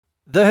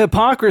The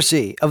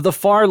hypocrisy of the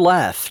far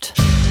left.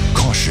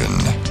 Caution.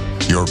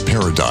 Your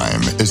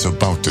paradigm is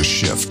about to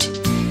shift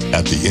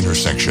at the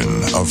intersection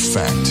of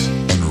fact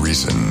and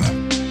reason.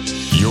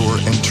 You're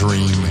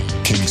entering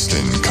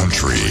Kingston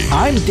country.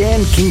 I'm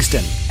Dan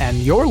Kingston, and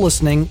you're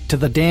listening to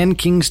the Dan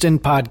Kingston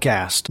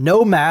Podcast.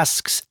 No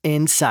masks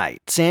in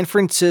sight. San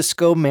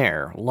Francisco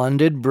Mayor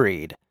London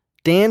Breed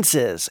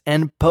dances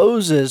and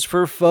poses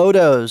for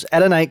photos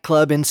at a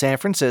nightclub in San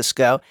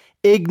Francisco,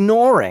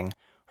 ignoring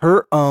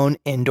her own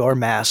indoor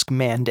mask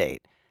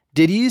mandate.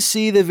 Did you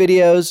see the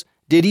videos?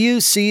 Did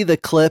you see the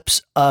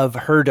clips of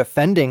her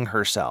defending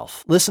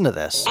herself? Listen to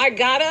this. I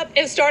got up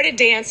and started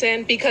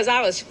dancing because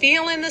I was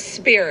feeling the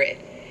spirit,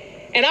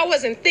 and I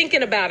wasn't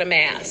thinking about a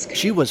mask.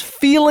 She was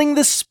feeling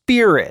the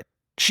spirit.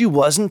 She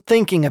wasn't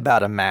thinking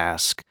about a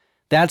mask.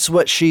 That's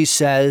what she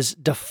says,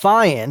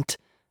 defiant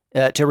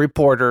to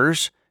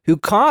reporters who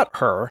caught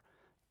her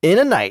in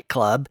a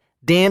nightclub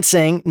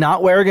dancing,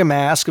 not wearing a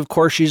mask. Of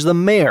course, she's the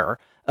mayor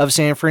of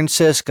San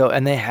Francisco,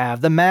 and they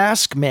have the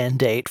mask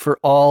mandate for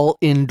all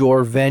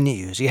indoor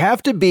venues. You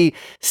have to be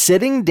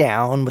sitting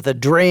down with a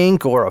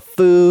drink or a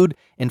food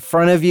in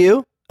front of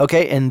you,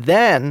 okay, and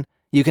then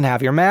you can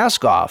have your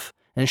mask off.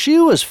 And she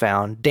was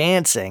found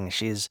dancing.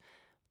 She's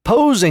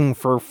posing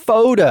for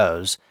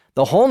photos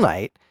the whole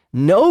night.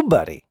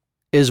 Nobody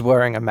is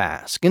wearing a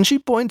mask, and she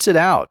points it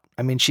out.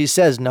 I mean, she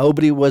says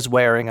nobody was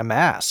wearing a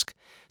mask.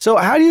 So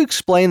how do you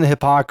explain the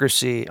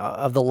hypocrisy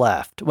of the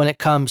left when it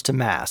comes to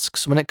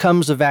masks, when it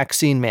comes to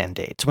vaccine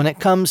mandates, when it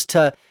comes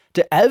to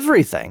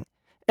everything?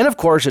 And of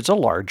course, it's a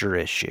larger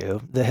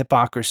issue, the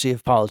hypocrisy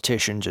of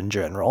politicians in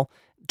general.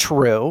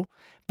 True.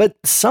 But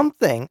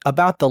something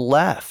about the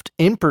left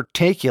in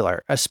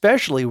particular,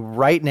 especially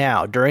right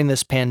now during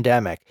this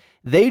pandemic,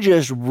 they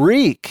just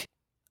reek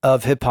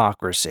of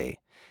hypocrisy.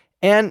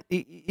 And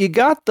you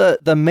got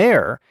the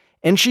mayor,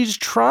 and she's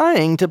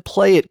trying to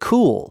play it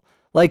cool.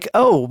 Like,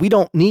 oh, we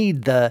don't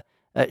need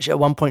at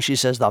one point she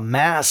says the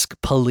mask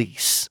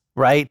police,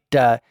 right?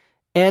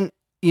 And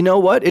you know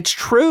what? It's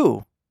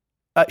true.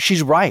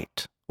 She's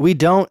right. We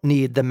don't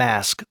need the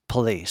mask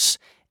police.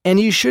 And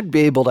you should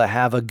be able to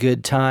have a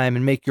good time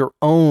and make your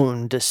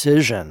own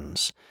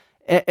decisions.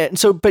 And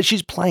so, but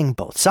she's playing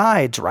both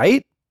sides,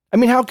 right? I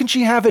mean, how can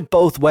she have it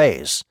both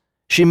ways?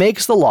 She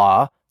makes the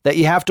law that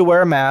you have to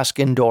wear a mask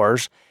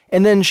indoors,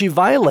 and then she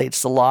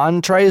violates the law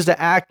and tries to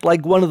act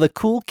like one of the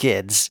cool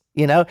kids,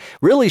 you know?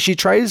 Really, she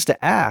tries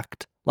to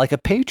act like a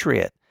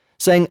patriot,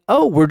 saying,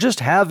 oh, we're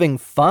just having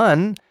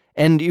fun,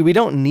 and we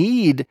don't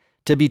need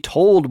to be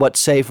told what's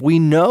safe. We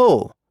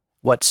know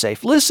what's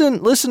safe.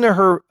 Listen to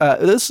her,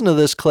 listen to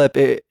this clip.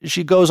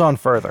 She goes on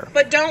further.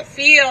 But don't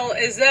feel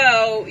as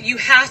though you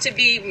have to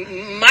be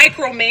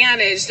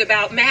micromanaged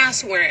about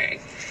mask wearing.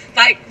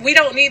 Like, we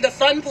don't need the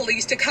fun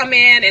police to come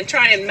in and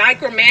try and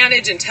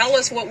micromanage and tell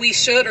us what we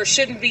should or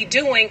shouldn't be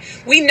doing.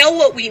 We know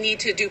what we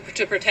need to do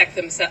to protect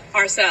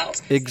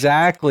ourselves.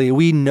 Exactly.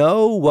 We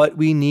know what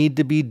we need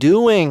to be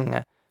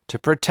doing to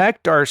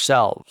protect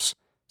ourselves.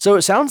 So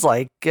it sounds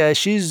like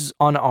she's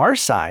on our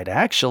side,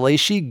 actually.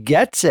 She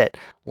gets it.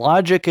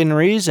 Logic and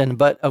reason.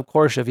 But of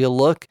course, if you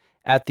look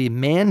at the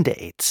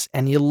mandates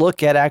and you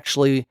look at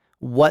actually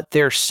what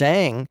they're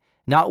saying,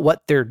 not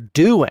what they're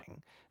doing,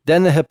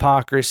 then the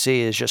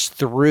hypocrisy is just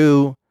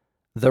through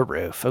the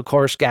roof. Of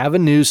course,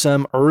 Gavin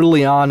Newsom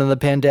early on in the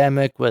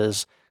pandemic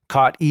was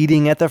caught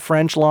eating at the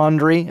French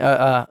Laundry,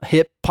 a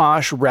hip,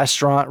 posh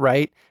restaurant,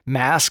 right?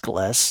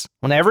 Maskless,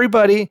 when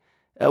everybody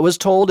was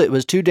told it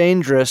was too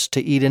dangerous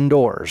to eat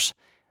indoors.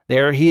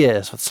 There he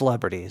is with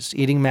celebrities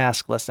eating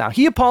maskless. Now,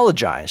 he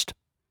apologized.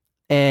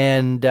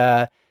 And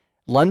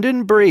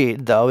London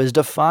Breed, though, is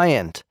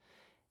defiant.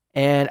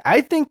 And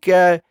I think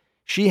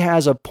she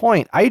has a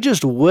point. I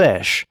just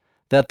wish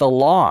that the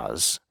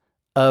laws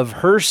of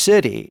her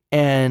city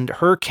and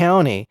her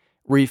county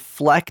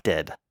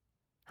reflected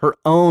her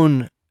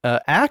own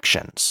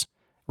actions,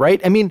 right?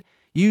 I mean,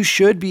 you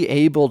should be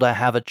able to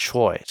have a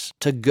choice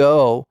to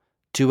go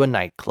to a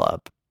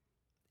nightclub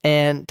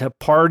and to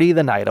party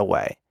the night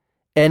away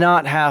and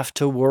not have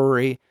to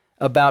worry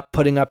about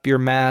putting up your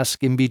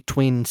mask in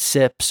between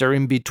sips or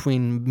in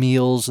between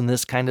meals and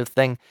this kind of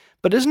thing.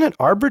 But isn't it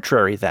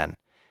arbitrary then?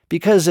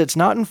 Because it's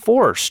not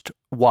enforced.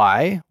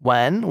 Why?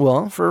 When?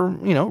 Well, for,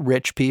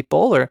 rich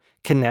people or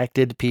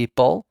connected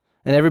people,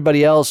 and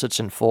everybody else it's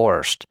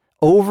enforced.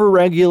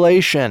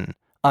 Overregulation,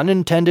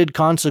 unintended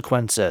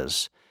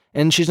consequences.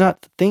 And she's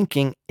not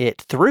thinking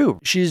it through.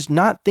 She's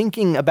not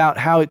thinking about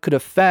how it could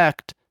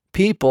affect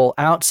people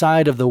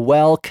outside of the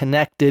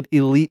well-connected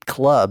elite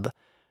club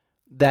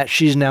that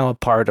she's now a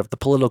part of, the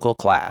political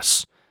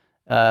class,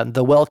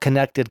 the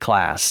well-connected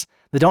class.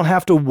 They don't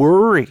have to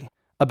worry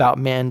about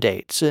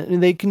mandates.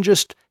 They can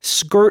just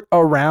skirt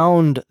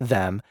around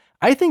them.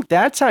 I think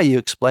that's how you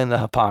explain the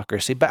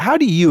hypocrisy. But how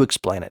do you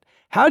explain it?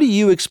 How do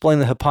you explain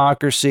the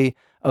hypocrisy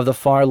of the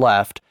far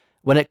left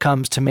when it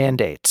comes to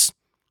mandates?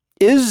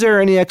 Is there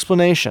any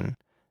explanation?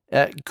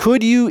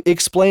 Could you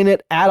explain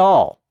it at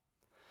all?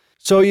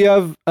 So you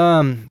have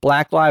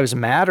Black Lives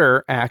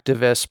Matter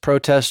activists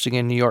protesting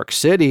in New York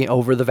City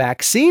over the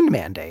vaccine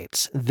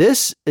mandates.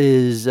 This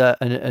is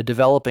a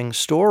developing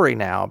story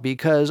now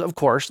because, of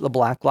course, the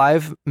Black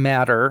Lives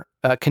Matter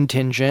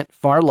contingent,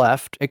 far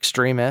left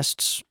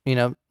extremists,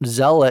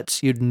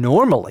 zealots, you'd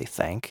normally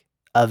think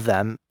of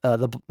them,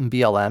 the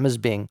BLM, as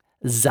being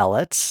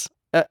zealots,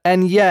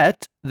 and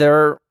yet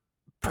they're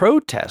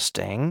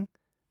protesting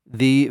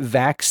the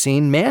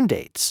vaccine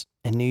mandates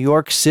in New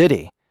York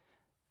City.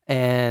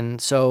 And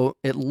so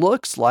it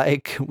looks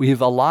like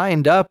we've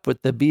aligned up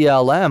with the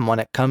BLM when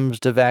it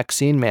comes to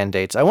vaccine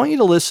mandates. I want you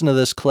to listen to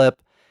this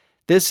clip.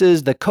 This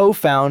is the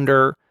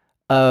co-founder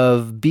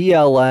of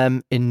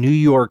BLM in New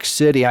York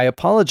City. I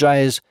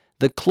apologize.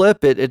 The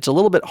clip, it's a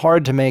little bit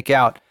hard to make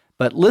out,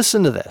 but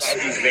listen to this.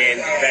 These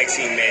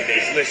vaccine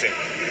mandates. Listen,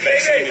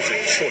 vaccine is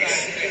a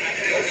choice.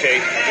 Okay?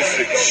 This is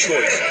a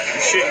choice.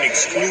 You shouldn't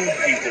exclude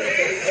people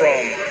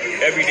from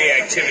everyday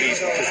activities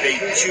because they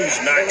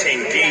choose not to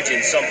engage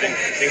in something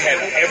they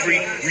have every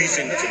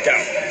reason to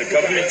doubt. The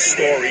government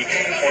story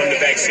on the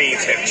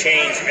vaccines have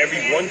changed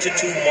every 1 to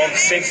 2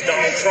 months since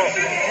Donald Trump.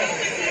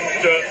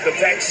 The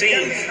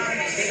vaccines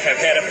have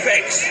had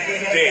effects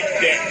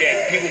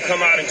that people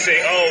come out and say,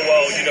 oh,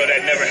 well,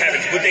 that never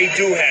happens. But they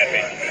do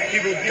happen.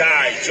 People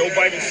die. Joe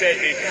Biden said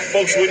that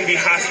folks wouldn't be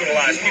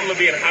hospitalized. People are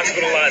being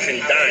hospitalized and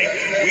dying.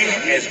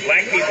 We, as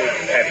black people,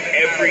 have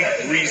every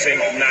reason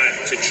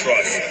not to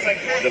trust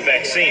the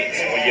vaccines.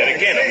 Well, yet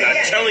again, I'm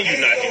not telling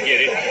you not to get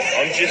it.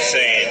 I'm just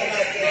saying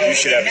you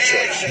should have a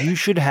choice. You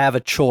should have a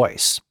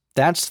choice.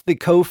 That's the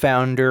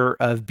co-founder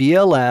of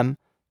BLM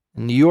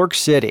in New York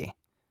City.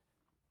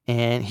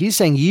 And he's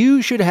saying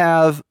you should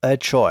have a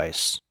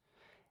choice.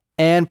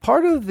 And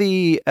part of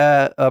the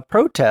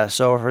protests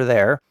over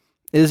there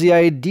is the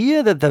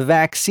idea that the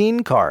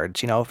vaccine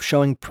cards,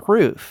 showing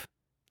proof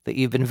that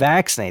you've been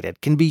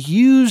vaccinated, can be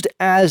used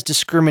as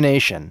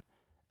discrimination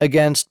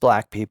against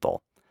black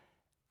people.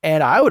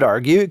 And I would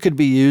argue it could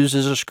be used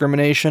as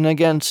discrimination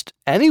against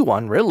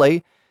anyone,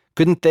 really.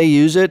 Couldn't they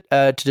use it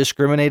to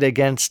discriminate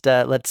against,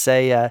 let's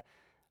say,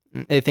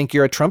 they think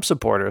you're a Trump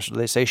supporter, so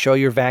they say, show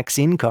your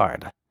vaccine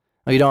card.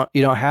 Well,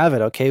 you don't have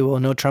it. Okay,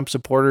 well, no Trump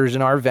supporters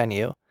in our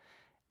venue.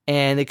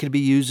 And it could be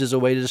used as a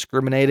way to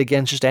discriminate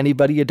against just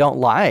anybody you don't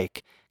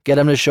like. Get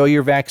them to show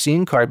your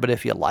vaccine card. But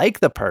if you like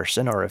the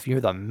person, or if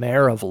you're the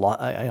mayor of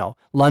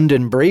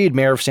London Breed,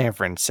 mayor of San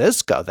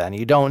Francisco, then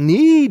you don't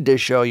need to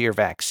show your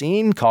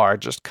vaccine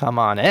card. Just come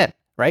on in,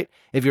 right?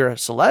 If you're a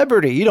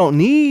celebrity, you don't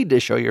need to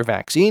show your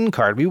vaccine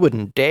card. We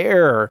wouldn't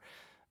dare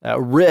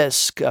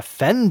risk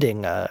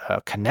offending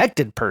a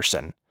connected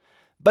person.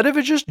 But if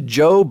it's just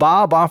Joe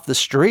Bob off the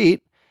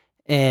street,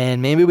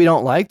 and maybe we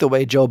don't like the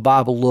way Joe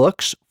Bob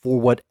looks for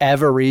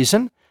whatever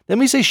reason, then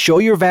we say, show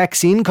your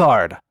vaccine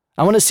card.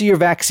 I want to see your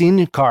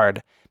vaccine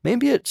card.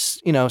 Maybe it's,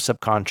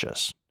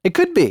 subconscious. It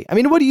could be. I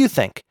mean, what do you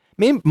think?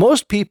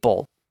 Most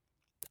people,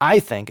 I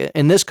think,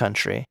 in this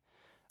country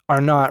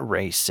are not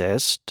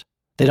racist.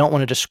 They don't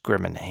want to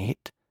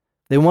discriminate.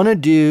 They want to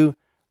do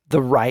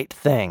the right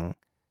thing.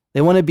 They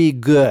want to be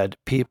good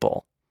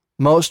people.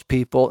 Most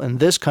people in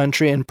this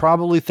country and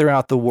probably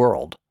throughout the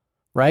world,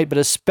 right? But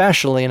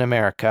especially in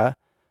America,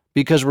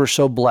 because we're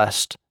so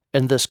blessed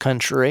in this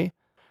country.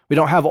 We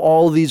don't have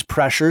all these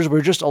pressures.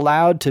 We're just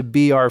allowed to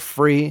be our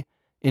free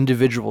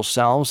individual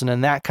selves. And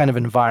in that kind of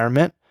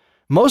environment,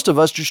 most of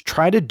us just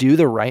try to do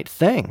the right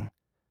thing.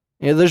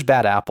 There's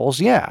bad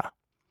apples, yeah.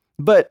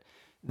 But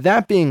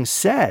that being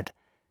said,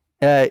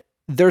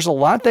 there's a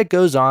lot that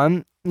goes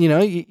on. You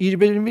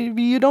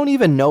don't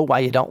even know why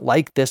you don't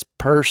like this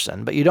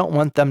person, but you don't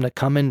want them to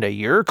come into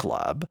your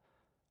club.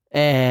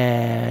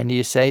 And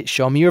you say,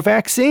 show me your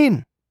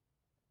vaccine.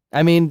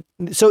 I mean,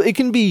 so it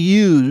can be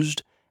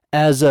used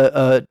as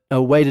a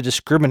way to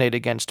discriminate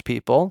against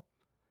people,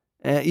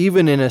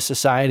 even in a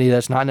society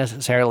that's not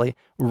necessarily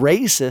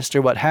racist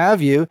or what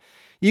have you.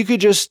 You could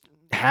just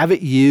have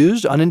it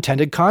used,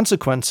 unintended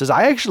consequences.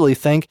 I actually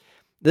think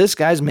this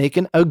guy's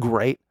making a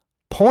great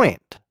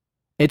point.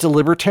 It's a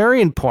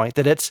libertarian point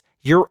that it's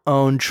your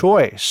own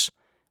choice.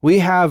 We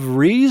have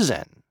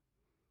reason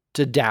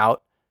to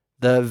doubt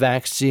the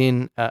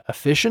vaccine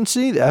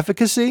efficiency, the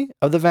efficacy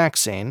of the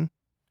vaccine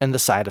and the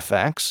side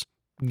effects,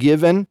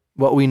 given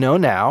what we know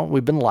now.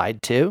 We've been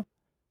lied to.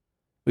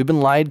 We've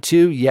been lied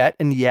to yet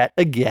and yet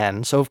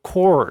again. So, of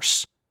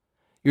course,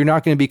 you're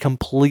not going to be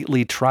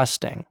completely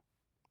trusting.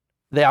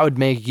 That would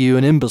make you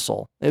an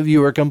imbecile if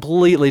you were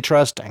completely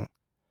trusting.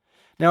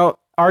 Now,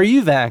 are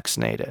you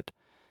vaccinated?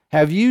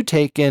 Have you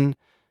taken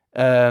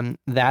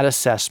that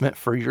assessment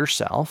for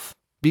yourself?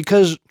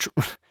 Because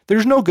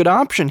there's no good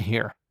option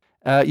here.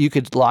 You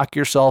could lock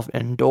yourself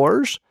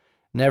indoors,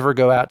 never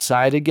go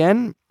outside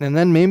again, and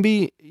then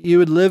maybe you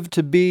would live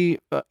to be,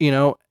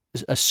 a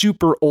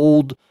super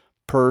old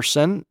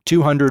person,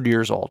 200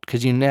 years old,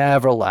 because you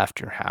never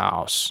left your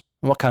house.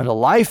 What kind of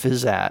life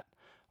is that?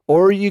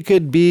 Or you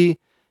could be,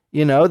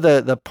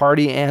 the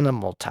party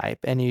animal type,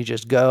 and you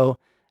just go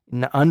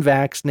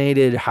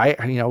unvaccinated,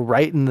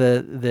 right in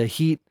the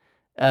heat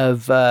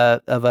of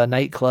a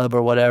nightclub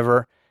or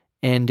whatever,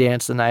 and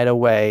dance the night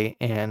away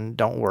and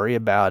don't worry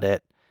about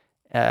it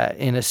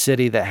in a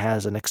city that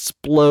has an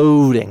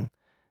exploding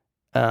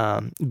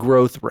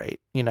growth rate,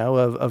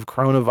 of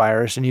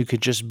coronavirus, and you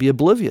could just be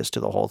oblivious to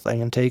the whole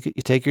thing and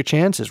take your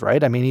chances,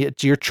 right? I mean,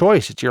 it's your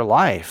choice, it's your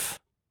life.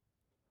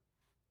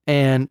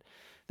 And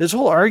this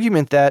whole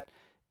argument that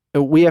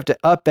we have to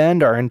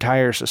upend our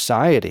entire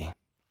society,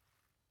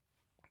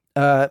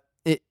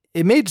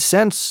 it made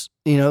sense,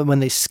 when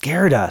they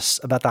scared us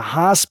about the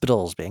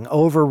hospitals being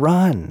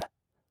overrun.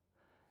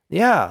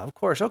 Yeah, of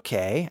course.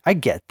 Okay, I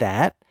get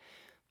that.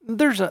 And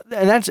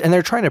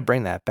they're trying to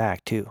bring that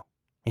back too.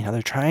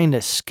 They're trying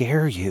to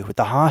scare you with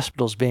the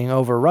hospitals being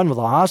overrun. Well,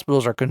 the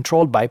hospitals are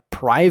controlled by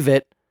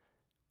private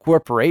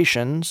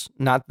corporations. It's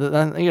not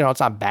bad.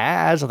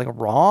 There's nothing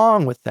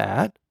wrong with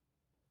that.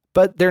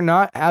 But they're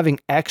not having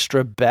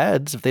extra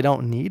beds if they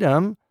don't need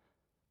them.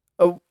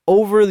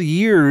 Over the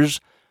years,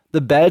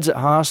 the beds at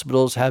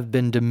hospitals have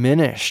been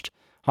diminished.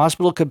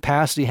 Hospital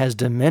capacity has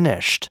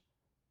diminished.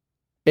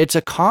 It's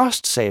a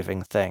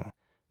cost-saving thing.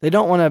 They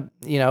don't want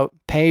to,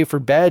 pay for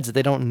beds that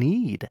they don't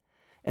need.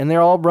 And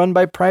they're all run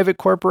by private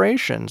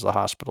corporations, the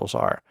hospitals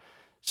are.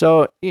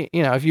 So,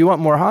 if you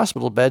want more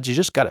hospital beds, you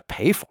just got to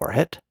pay for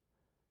it.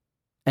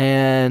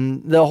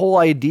 And the whole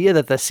idea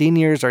that the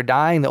seniors are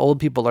dying, the old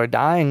people are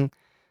dying,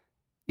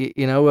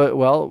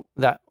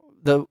 that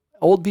the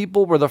old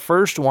people were the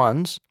first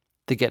ones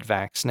to get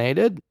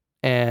vaccinated.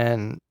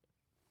 And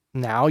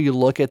now you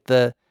look at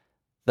the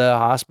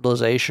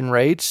hospitalization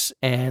rates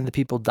and the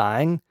people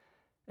dying,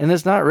 and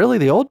it's not really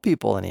the old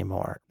people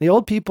anymore. The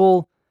old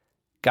people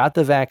got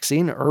the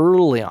vaccine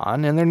early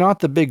on, and they're not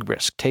the big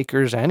risk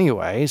takers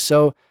anyway.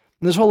 So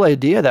this whole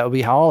idea that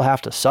we all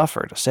have to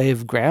suffer to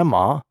save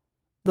grandma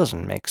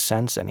doesn't make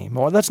sense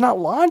anymore. That's not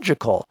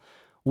logical.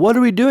 What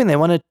are we doing? They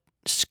want to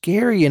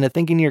scare you into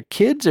thinking your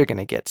kids are going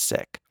to get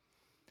sick.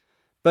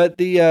 But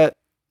the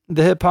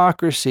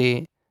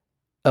hypocrisy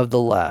of the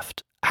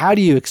left, how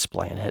do you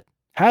explain it?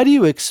 How do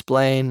you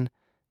explain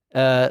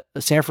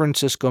San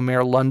Francisco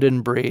Mayor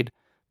London Breed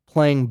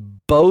playing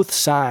both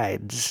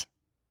sides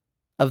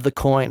of the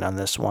coin on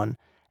this one,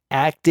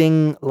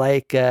 acting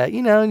like,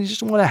 you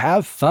just want to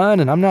have fun,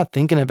 and I'm not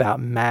thinking about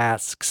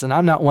masks, and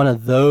I'm not one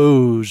of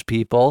those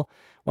people,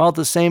 while at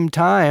the same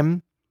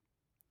time,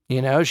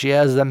 she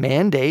has a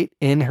mandate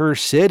in her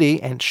city,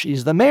 and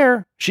she's the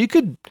mayor. She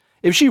could,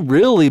 if she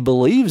really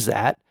believes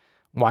that,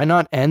 why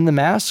not end the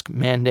mask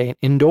mandate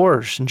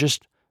indoors and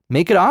just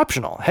make it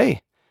optional?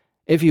 Hey,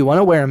 if you want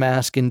to wear a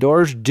mask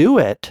indoors, do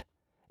it.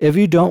 If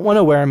you don't want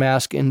to wear a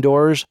mask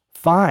indoors,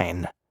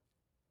 fine.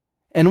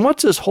 And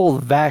what's this whole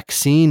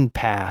vaccine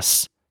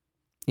pass?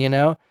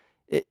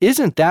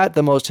 Isn't that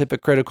the most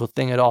hypocritical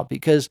thing at all?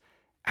 Because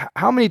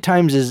how many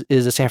times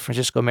is a San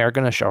Francisco mayor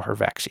going to show her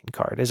vaccine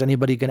card? Is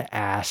anybody going to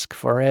ask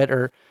for it?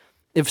 Or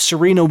if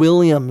Serena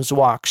Williams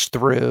walks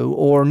through,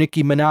 or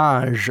Nicki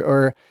Minaj,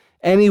 or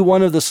any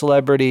one of the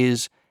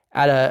celebrities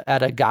at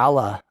a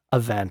gala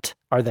event,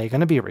 are they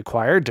going to be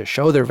required to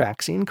show their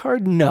vaccine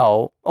card?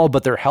 No. Oh,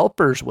 but their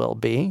helpers will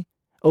be.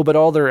 Oh, but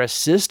all their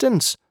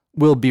assistants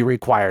will be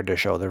required to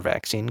show their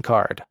vaccine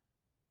card.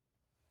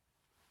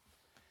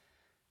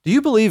 Do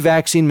you believe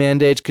vaccine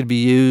mandates could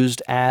be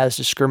used as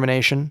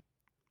discrimination?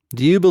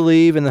 Do you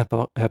believe in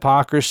the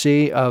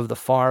hypocrisy of the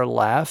far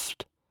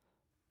left?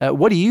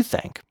 What do you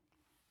think?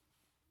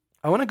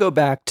 I want to go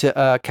back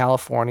to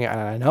California, and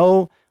I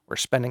know we're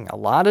spending a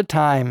lot of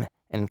time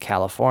in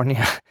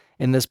California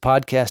in this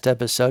podcast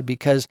episode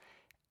because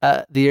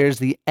there's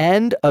the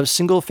end of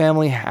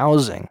single-family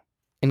housing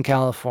in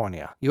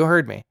California. You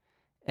heard me.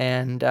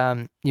 And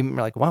you're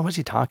like, what was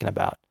he talking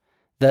about?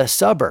 The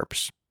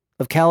suburbs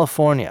of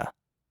California.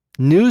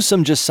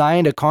 Newsom just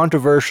signed a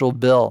controversial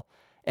bill,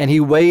 and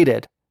he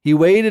waited. He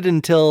waited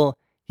until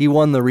he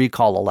won the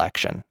recall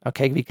election,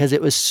 okay? Because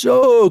it was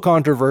so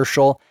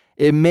controversial,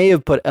 it may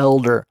have put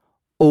Elder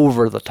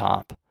over the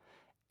top.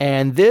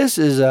 And this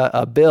is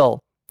a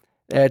bill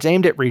that's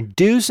aimed at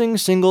reducing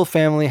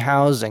single-family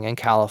housing in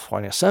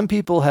California. Some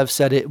people have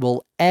said it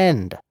will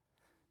end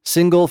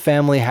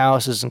single-family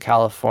houses in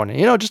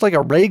California. Just like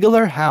a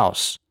regular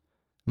house.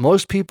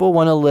 Most people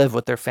want to live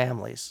with their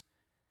families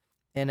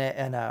in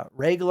a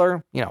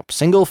regular,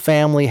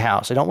 single-family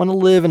house. They don't want to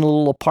live in a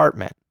little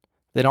apartment.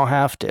 They don't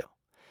have to.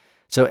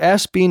 So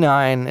SB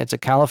 9, it's a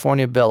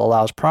California bill,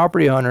 allows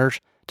property owners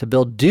to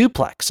build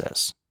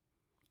duplexes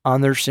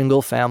on their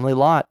single-family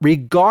lot,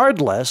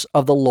 regardless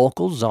of the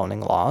local zoning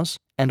laws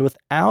and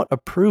without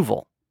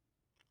approval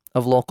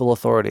of local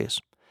authorities.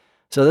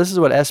 So this is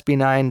what SB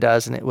 9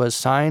 does, and it was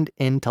signed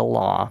into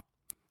law.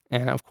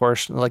 And of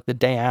course, like the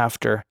day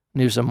after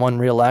Newsom won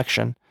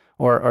re-election,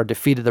 or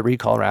defeated the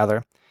recall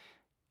rather,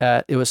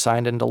 it was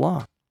signed into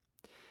law.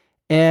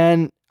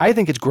 And I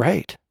think it's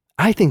great.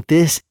 I think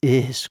this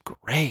is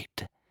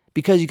great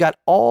because you got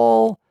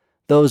all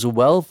those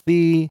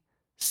wealthy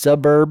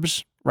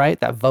suburbs, right,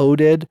 that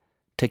voted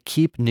to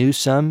keep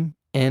Newsom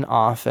in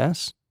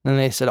office. And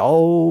they said,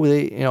 oh,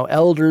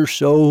 elder's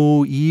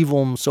so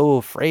evil, I'm so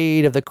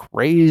afraid of the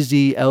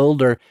crazy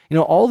elder.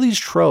 All these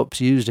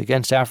tropes used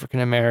against African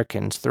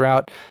Americans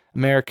throughout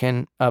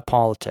American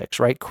politics,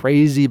 right?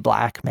 Crazy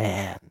black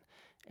man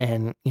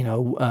and,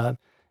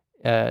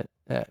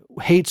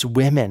 hates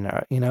women,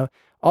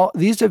 all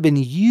these have been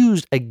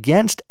used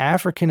against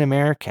African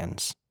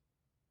Americans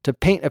to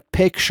paint a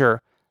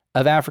picture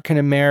of African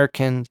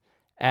Americans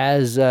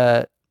as,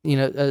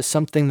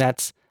 something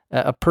that's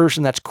a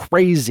person that's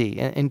crazy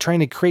and trying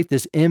to create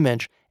this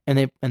image,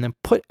 and then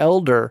put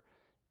elder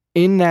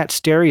in that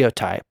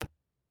stereotype,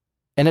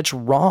 and it's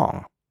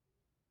wrong.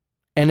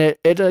 And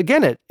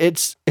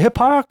it's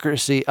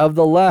hypocrisy of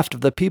the left,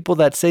 of the people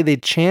that say they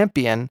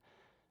champion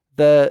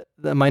the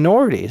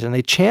minorities and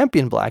they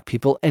champion black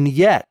people, and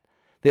yet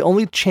they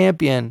only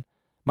champion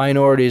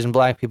minorities and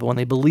black people when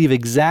they believe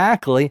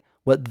exactly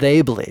what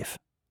they believe.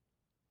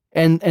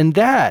 And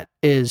that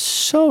is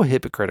so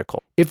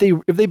hypocritical. If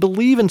they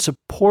believe in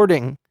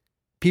supporting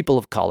people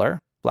of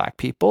color, black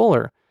people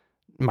or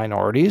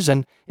minorities,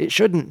 and it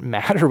shouldn't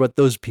matter what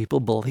those people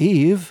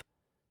believe,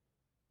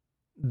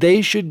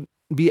 they should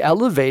be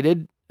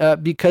elevated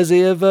because they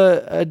have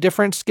a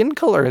different skin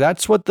color.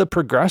 That's what the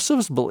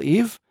progressives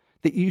believe,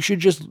 that you should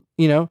just,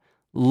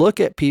 look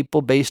at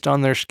people based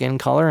on their skin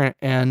color,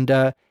 and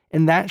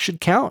that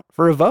should count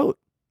for a vote.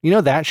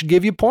 That should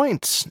give you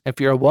points. If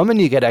you're a woman,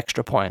 you get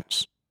extra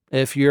points.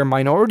 If you're a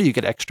minority, you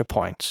get extra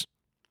points.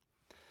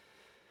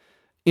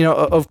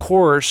 Of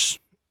course,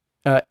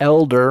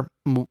 elder,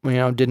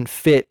 didn't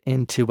fit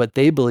into what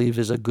they believe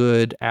is a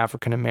good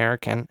African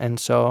American, and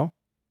so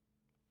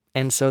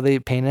they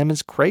paint him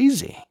as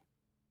crazy.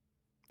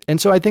 And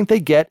so I think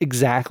they get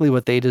exactly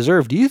what they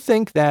deserve. Do you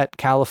think that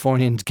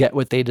Californians get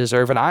what they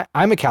deserve? And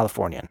I'm a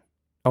Californian,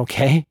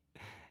 okay?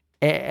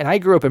 And I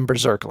grew up in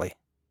Berkeley.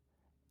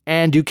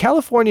 And do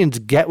Californians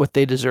get what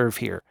they deserve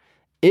here?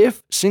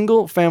 If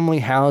single family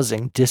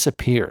housing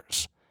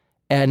disappears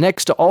and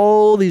next to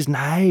all these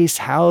nice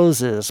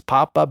houses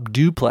pop up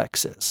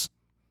duplexes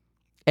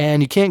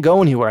and you can't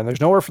go anywhere and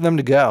there's nowhere for them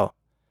to go,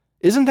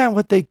 isn't that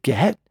what they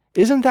get?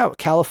 Isn't that what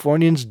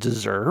Californians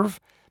deserve?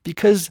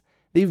 Because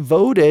they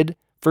voted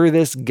for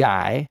this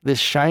guy, this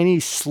shiny,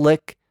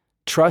 slick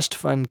trust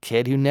fund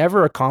kid who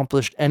never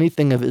accomplished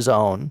anything of his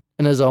own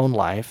in his own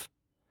life.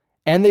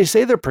 And they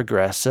say they're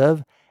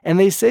progressive, and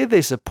they say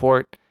they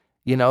support,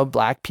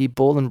 black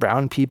people and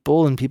brown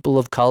people and people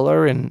of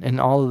color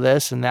and all of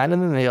this and that.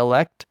 And then they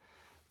elect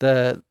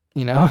the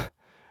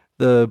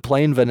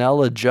plain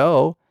vanilla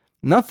Joe.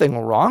 Nothing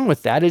wrong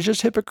with that. It's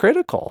just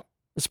hypocritical,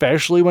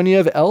 especially when you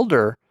have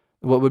elder,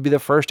 what would be the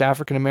first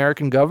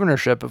African-American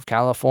governorship of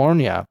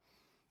California.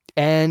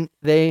 And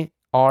they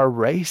are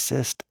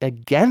racist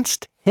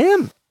against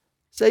him,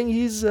 saying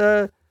he's,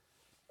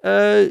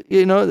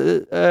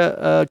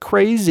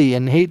 crazy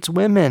and hates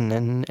women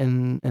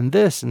and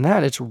this and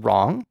that. It's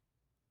wrong.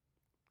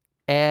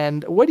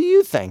 And what do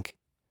you think?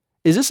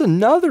 Is this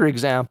another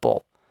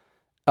example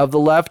of the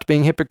left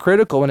being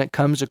hypocritical when it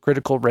comes to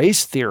critical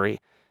race theory,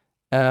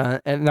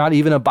 and not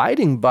even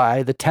abiding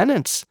by the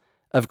tenets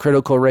of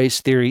critical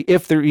race theory,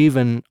 if there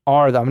even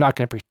are? I'm not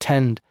going to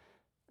pretend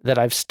that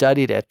I've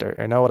studied it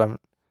or know what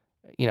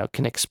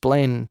can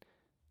explain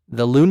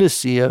the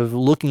lunacy of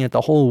looking at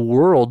the whole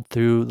world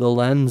through the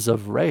lens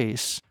of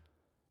race.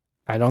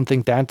 I don't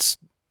think that's,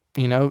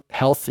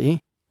 healthy.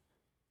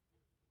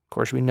 Of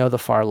course, we know the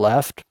far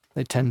left,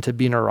 they tend to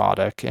be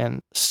neurotic,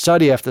 and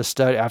study after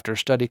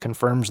study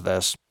confirms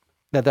this,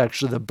 that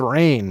actually the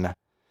brain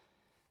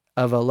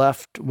of a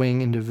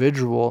left-wing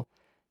individual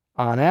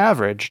on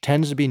average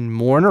tends to be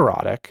more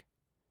neurotic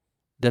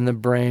than the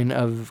brain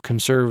of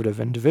conservative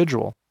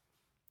individual.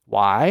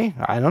 Why?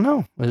 I don't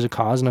know. Is it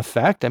cause and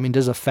effect? I mean,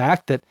 does the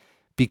fact that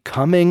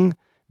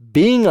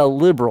being a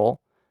liberal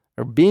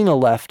or being a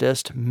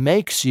leftist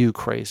makes you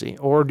crazy?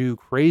 Or do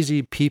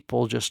crazy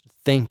people just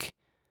think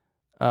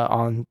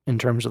in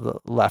terms of the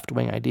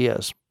left-wing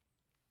ideas?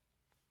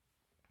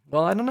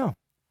 Well, I don't know.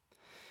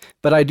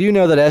 But I do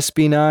know that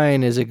SB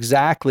 9 is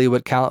exactly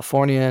what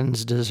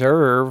Californians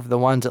deserve, the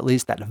ones at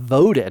least that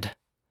voted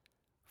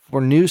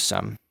for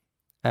Newsom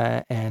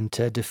and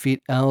to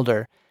defeat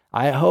Elder.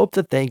 I hope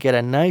that they get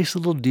a nice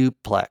little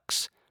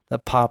duplex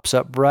that pops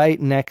up right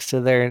next to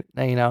their,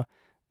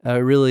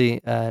 a really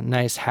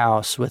nice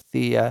house with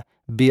the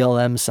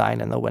BLM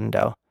sign in the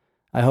window.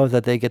 I hope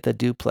that they get the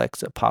duplex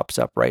that pops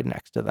up right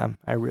next to them.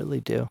 I really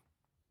do.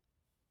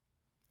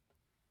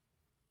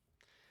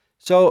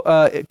 So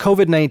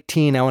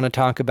COVID-19, I want to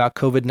talk about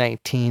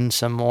COVID-19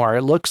 some more.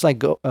 It looks like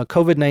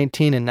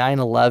COVID-19 and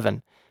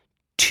 9/11,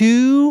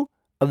 two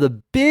of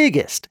the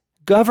biggest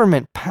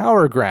government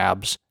power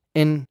grabs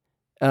in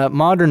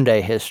modern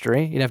day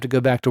history. You'd have to go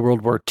back to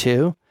World War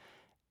II.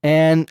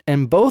 And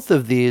both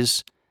of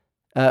these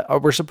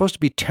were supposed to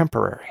be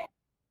temporary.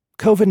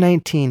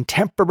 COVID-19,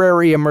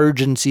 temporary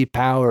emergency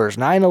powers.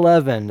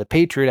 9/11, the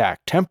Patriot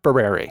Act,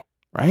 temporary,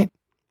 right?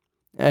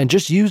 And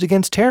just used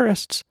against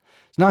terrorists.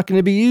 It's not going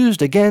to be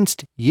used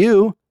against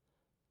you.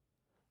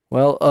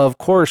 Well, of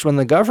course, when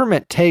the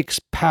government takes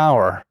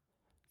power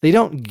They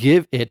don't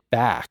give it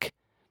back.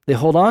 They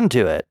hold on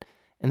to it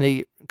and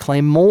they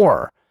claim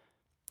more.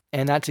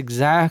 And that's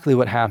exactly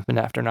what happened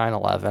after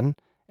 9/11.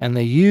 And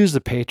they use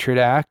the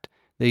Patriot Act.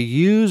 They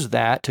use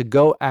that to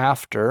go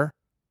after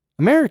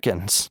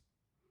Americans.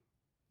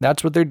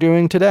 That's what they're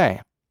doing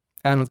today.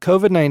 And with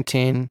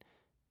COVID-19,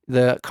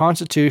 the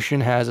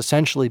Constitution has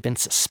essentially been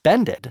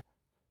suspended,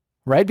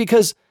 right?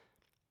 Because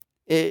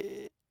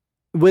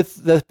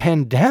with the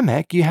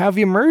pandemic, you have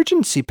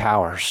emergency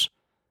powers.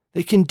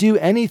 They can do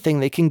anything.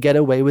 They can get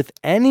away with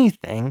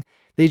anything.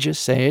 They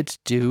just say it's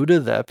due to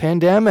the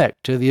pandemic,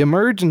 to the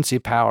emergency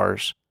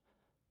powers.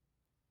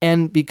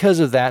 And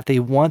because of that, they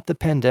want the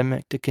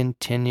pandemic to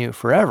continue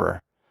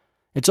forever.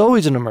 It's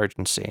always an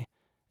emergency.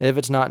 If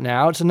it's not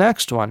now, it's the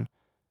next one.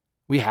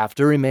 We have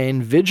to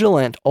remain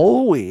vigilant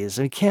we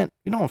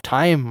don't have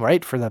time,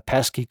 right, for the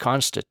pesky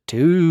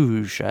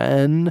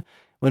Constitution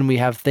when we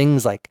have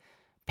things like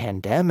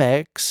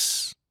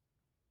pandemics.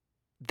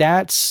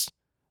 That's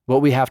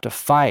what we have to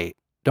fight.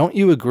 Don't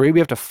you agree? We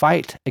have to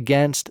fight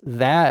against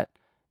that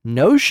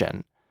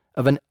notion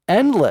of an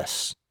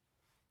endless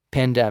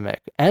pandemic,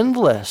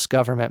 endless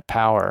government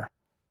power,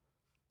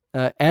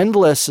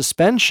 endless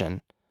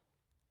suspension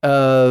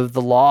of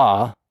the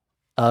law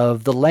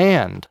of the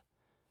land.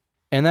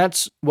 And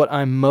that's what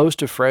I'm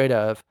most afraid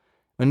of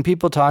when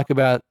people talk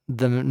about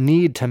the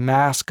need to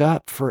mask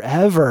up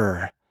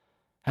forever,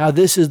 how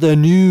this is the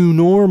new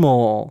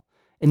normal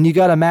and you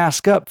got to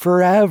mask up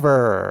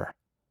forever.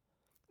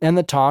 And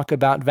the talk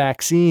about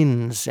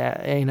vaccines,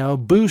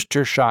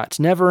 booster shots,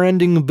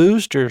 never-ending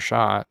booster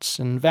shots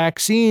and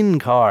vaccine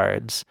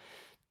cards.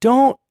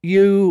 Don't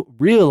you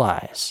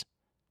realize,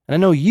 and I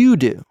know you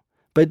do,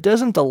 but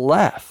doesn't the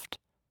left,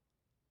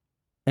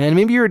 and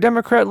maybe you're a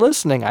Democrat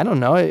listening, I don't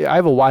know, I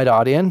have a wide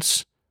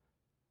audience,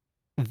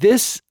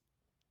 this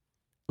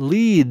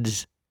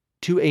leads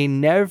to a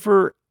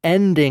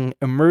never-ending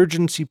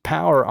emergency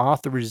power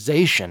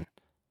authorization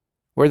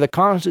where the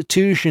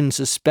Constitution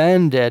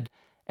suspended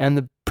and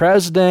the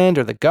president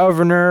or the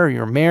governor or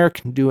your mayor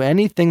can do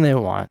anything they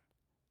want.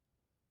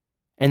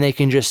 And they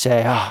can just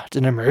say, it's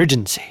an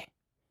emergency.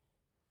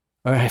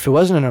 Or if it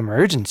wasn't an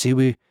emergency,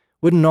 we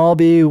wouldn't all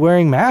be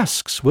wearing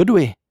masks, would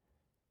we?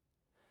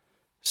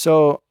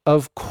 So,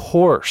 of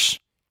course,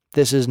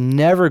 this is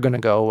never going to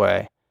go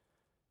away.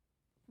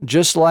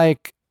 Just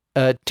like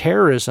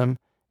terrorism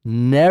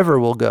never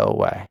will go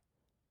away.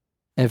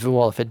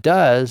 If it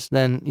does,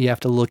 then you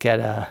have to look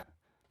at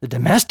the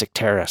domestic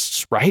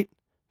terrorists, right?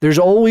 There's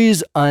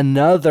always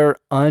another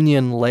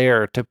onion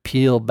layer to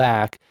peel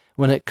back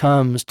when it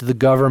comes to the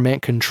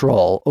government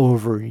control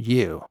over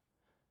you.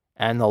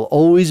 And there'll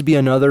always be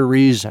another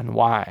reason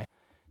why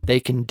they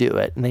can do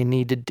it and they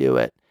need to do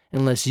it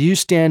unless you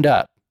stand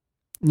up.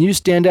 You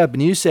stand up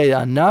and you say,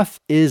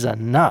 enough is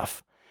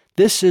enough.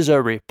 This is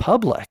a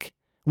republic.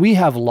 We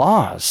have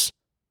laws.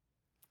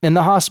 And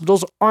the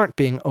hospitals aren't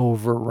being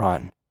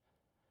overrun.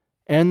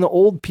 And the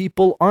old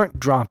people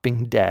aren't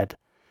dropping dead.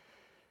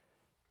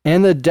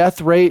 And the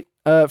death rate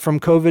from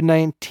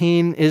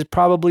COVID-19 is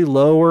probably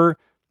lower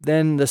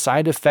than the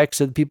side effects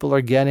that people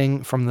are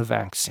getting from the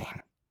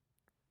vaccine.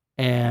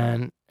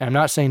 And I'm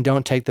not saying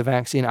don't take the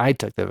vaccine. I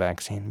took the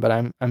vaccine,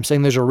 but I'm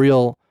saying there's a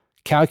real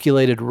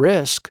calculated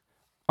risk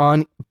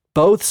on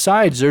both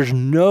sides. There's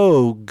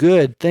no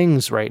good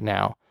things right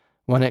now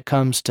when it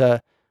comes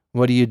to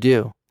what do you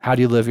do? How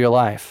do you live your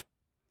life?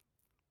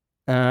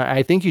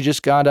 I think you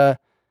just gotta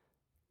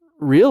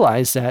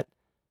realize that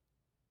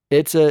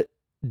it's a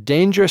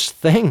dangerous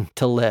thing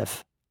to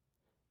live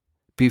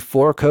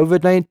before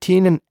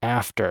COVID-19 and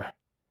after.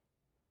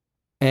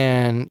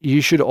 And you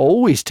should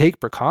always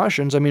take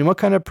precautions. I mean, what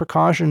kind of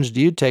precautions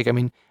do you take? I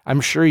mean, I'm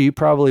sure you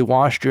probably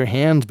washed your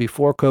hands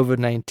before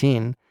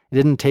COVID-19. It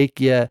didn't take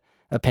you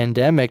a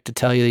pandemic to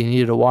tell you that you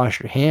needed to wash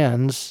your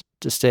hands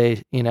to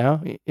stay,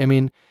 I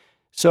mean,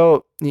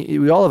 so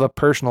we all have a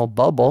personal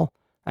bubble.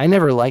 I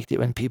never liked it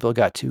when people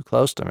got too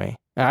close to me.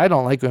 I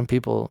don't like when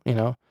people,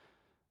 you're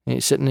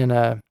sitting in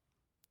a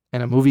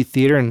movie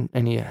theater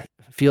and you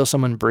feel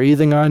someone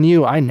breathing on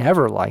you. I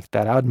never liked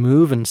that. I would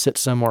move and sit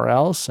somewhere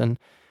else. And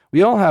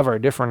we all have our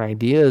different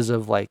ideas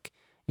of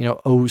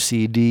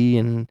OCD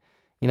and,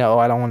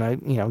 I don't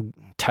want to,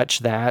 touch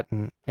that.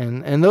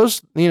 And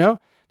those,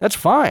 that's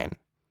fine.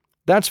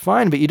 That's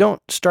fine. But you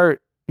don't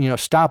start,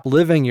 stop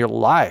living your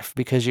life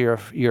because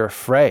you're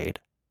afraid.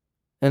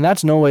 And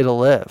that's no way to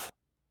live.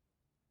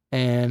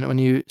 And when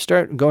you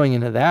start going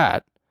into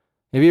that,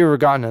 have you ever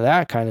gotten to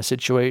that kind of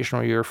situation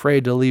where you're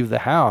afraid to leave the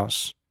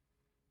house?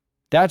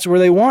 That's where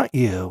they want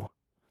you.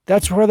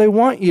 That's where they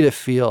want you to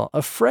feel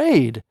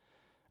afraid.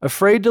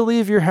 Afraid to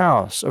leave your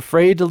house.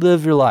 Afraid to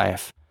live your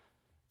life.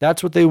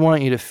 That's what they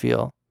want you to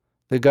feel.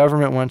 The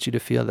government wants you to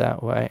feel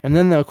that way. And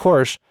then, of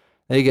course,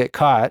 they get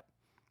caught.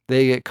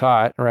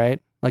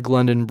 Right? Like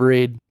London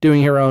Breed,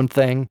 doing her own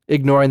thing,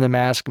 ignoring the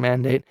mask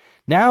mandate.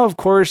 Now, of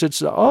course,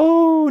 it's,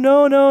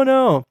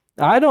 no.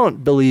 I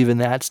don't believe in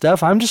that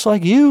stuff. I'm just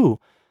like you.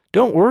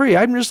 Don't worry,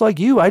 I'm just like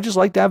you. I just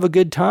like to have a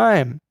good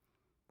time.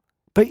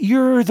 But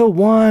you're the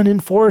one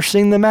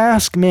enforcing the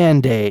mask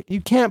mandate. You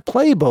can't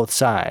play both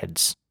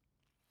sides.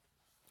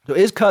 So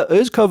is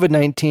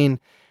COVID-19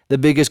 the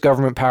biggest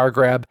government power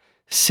grab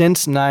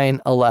since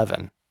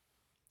 9/11?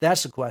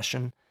 That's the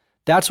question.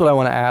 That's what I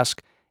want to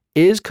ask.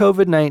 Is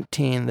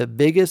COVID-19 the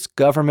biggest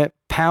government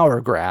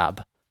power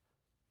grab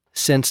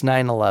since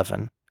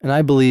 9/11? And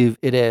I believe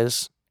it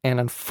is. And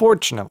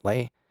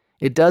unfortunately,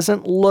 it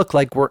doesn't look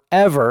like we're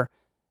ever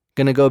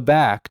going to go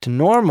back to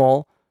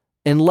normal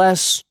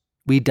unless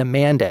we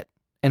demand it.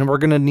 And we're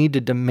going to need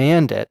to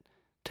demand it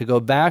to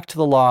go back to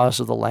the laws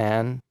of the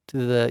land,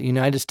 to the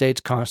United States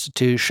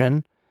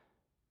Constitution,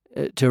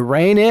 to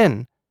rein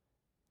in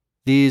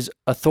these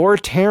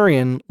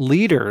authoritarian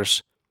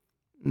leaders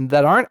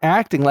that aren't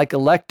acting like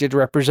elected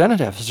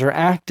representatives. They're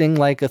acting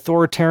like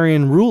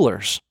authoritarian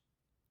rulers.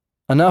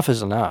 Enough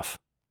is enough.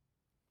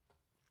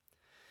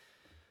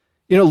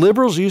 You know,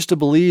 liberals used to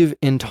believe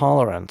in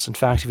tolerance. In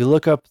fact, if you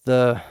look up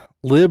the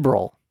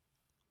liberal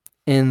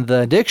in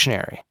the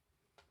dictionary,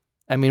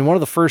 I mean, one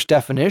of the first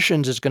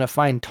definitions is going to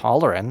find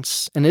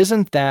tolerance. And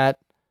isn't that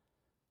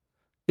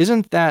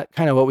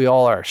kind of what we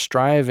all are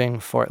striving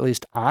for? At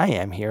least I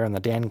am here on the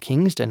Dan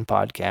Kingston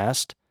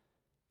podcast,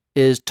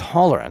 is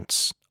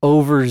tolerance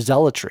over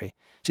zealotry.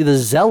 See, the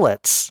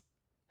zealots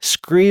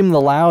scream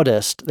the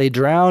loudest. They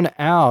drown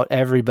out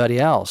everybody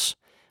else.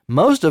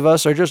 Most of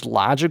us are just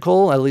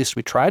logical, at least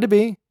we try to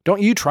be.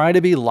 Don't you try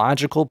to be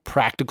logical,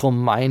 practical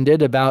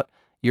minded about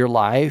your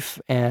life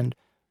and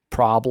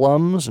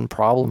problems and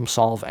problem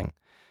solving?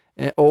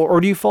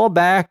 Or do you fall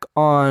back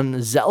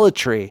on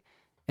zealotry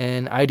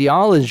and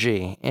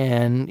ideology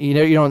and you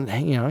don't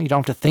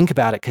have to think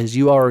about it because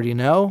you already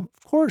know?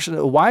 Of course,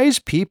 wise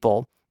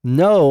people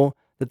know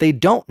that they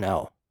don't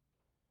know.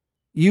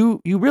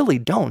 You really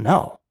don't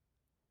know.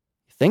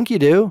 You think you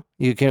do.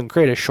 You can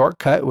create a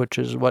shortcut, which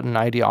is what an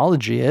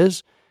ideology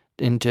is,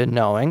 into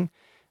knowing.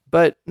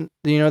 But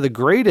the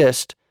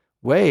greatest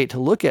way to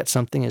look at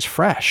something is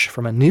fresh,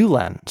 from a new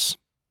lens,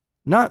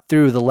 not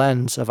through the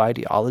lens of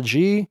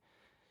ideology.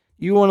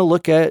 You want to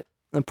look at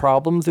the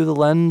problem through the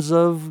lens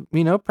of,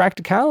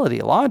 practicality,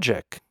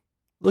 logic,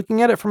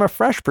 looking at it from a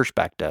fresh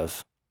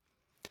perspective.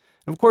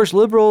 Of course,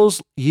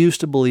 liberals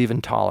used to believe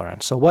in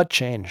tolerance. So what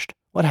changed?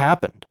 What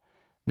happened?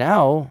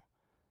 Now,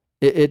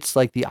 it's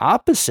like the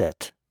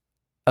opposite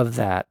of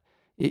that.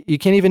 You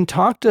can't even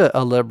talk to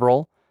a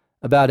liberal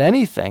about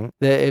anything.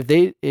 If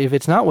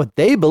it's not what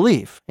they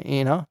believe,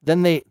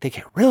 then they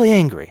get really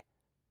angry,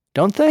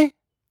 don't they?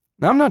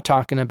 Now, I'm not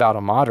talking about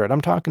a moderate.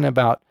 I'm talking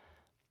about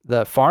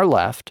the far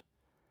left.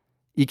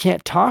 You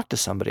can't talk to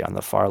somebody on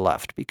the far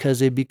left because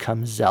they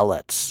become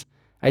zealots.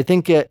 I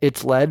think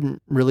it's led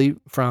really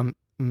from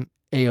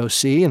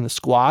AOC and the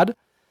squad.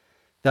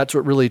 That's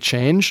what really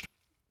changed.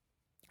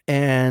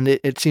 And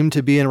it seemed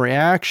to be in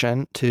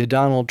reaction to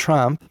Donald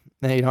Trump.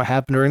 It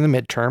happened during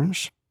the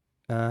midterms.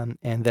 And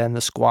then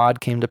the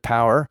squad came to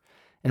power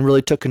and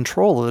really took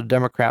control of the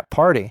Democrat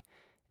Party.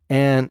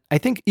 And I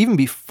think even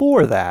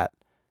before that,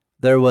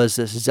 there was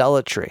this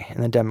zealotry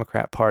in the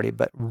Democrat Party,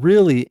 but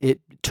really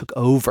it took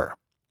over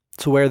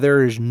to where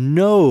there is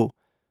no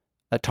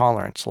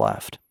tolerance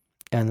left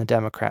on the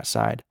Democrat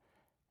side.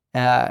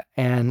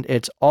 And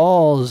it's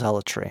all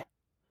zealotry.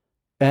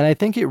 And I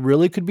think it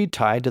really could be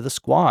tied to the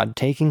squad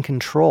taking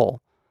control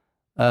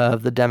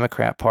of the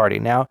Democrat Party.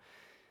 Now,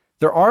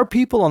 there are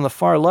people on the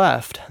far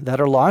left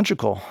that are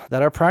logical,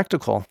 that are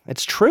practical.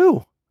 It's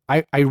true.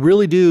 I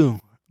really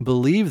do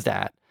believe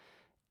that.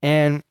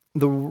 And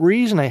the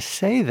reason I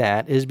say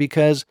that is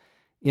because,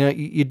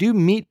 you do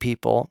meet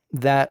people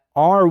that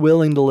are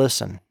willing to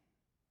listen.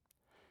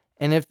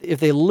 And if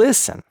they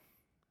listen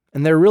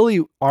and they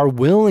really are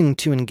willing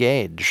to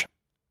engage,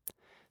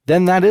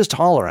 then that is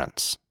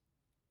tolerance.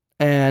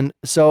 And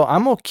so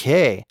I'm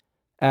okay,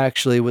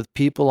 actually, with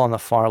people on the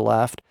far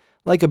left,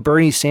 like a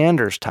Bernie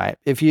Sanders type.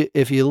 If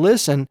you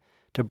listen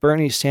to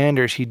Bernie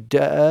Sanders, he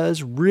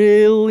does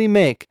really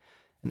make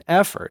an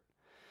effort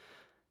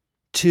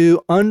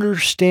to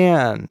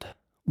understand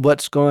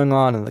what's going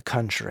on in the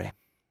country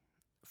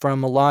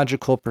from a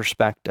logical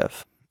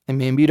perspective. And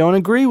maybe you don't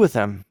agree with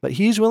him, but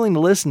he's willing to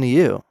listen to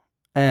you.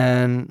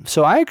 And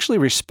so I actually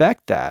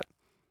respect that.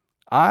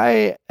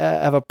 I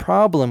have a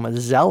problem with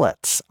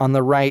zealots on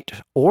the right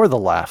or the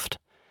left.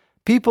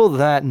 People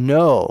that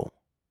know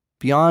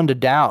beyond a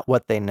doubt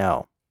what they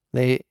know.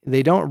 They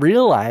don't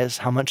realize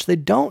how much they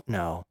don't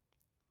know.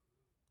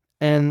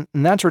 And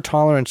that's where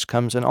tolerance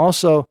comes in.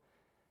 Also,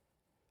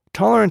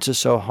 tolerance is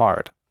so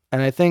hard.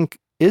 And I think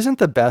isn't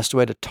the best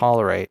way to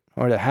tolerate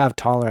or to have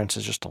tolerance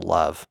is just to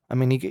love. I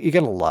mean, you got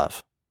to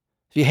love.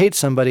 If you hate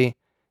somebody,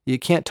 you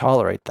can't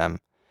tolerate them.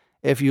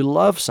 If you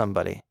love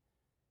somebody,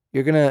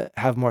 you're going to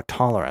have more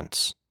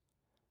tolerance.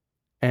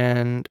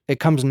 And it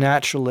comes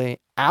naturally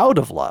out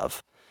of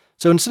love.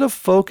 So instead of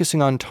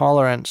focusing on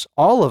tolerance,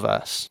 all of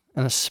us,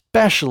 and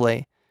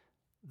especially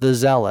the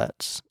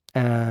zealots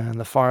and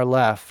the far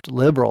left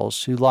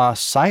liberals who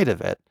lost sight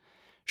of it,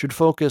 should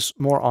focus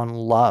more on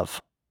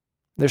love.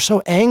 They're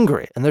so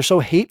angry and they're so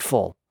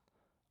hateful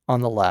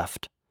on the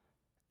left.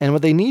 And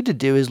what they need to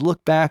do is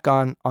look back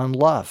on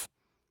love.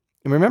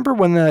 And remember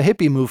when the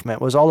hippie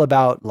movement was all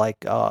about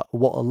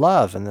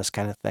love and this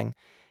kind of thing.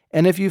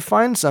 And if you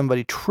find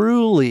somebody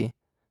truly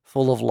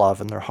full of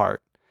love in their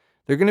heart,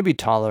 they're going to be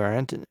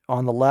tolerant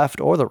on the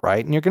left or the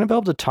right, and you're going to be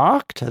able to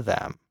talk to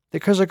them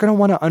because they're going to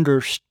want to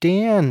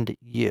understand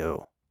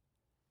you.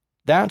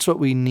 That's what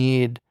we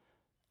need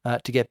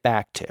to get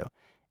back to.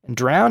 And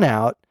drown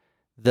out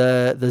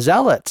the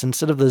zealots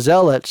instead of the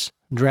zealots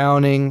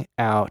drowning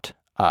out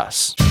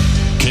us.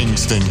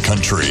 Kingston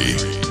Country.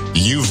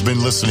 You've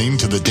been listening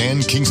to the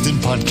Dan Kingston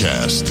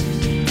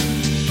Podcast.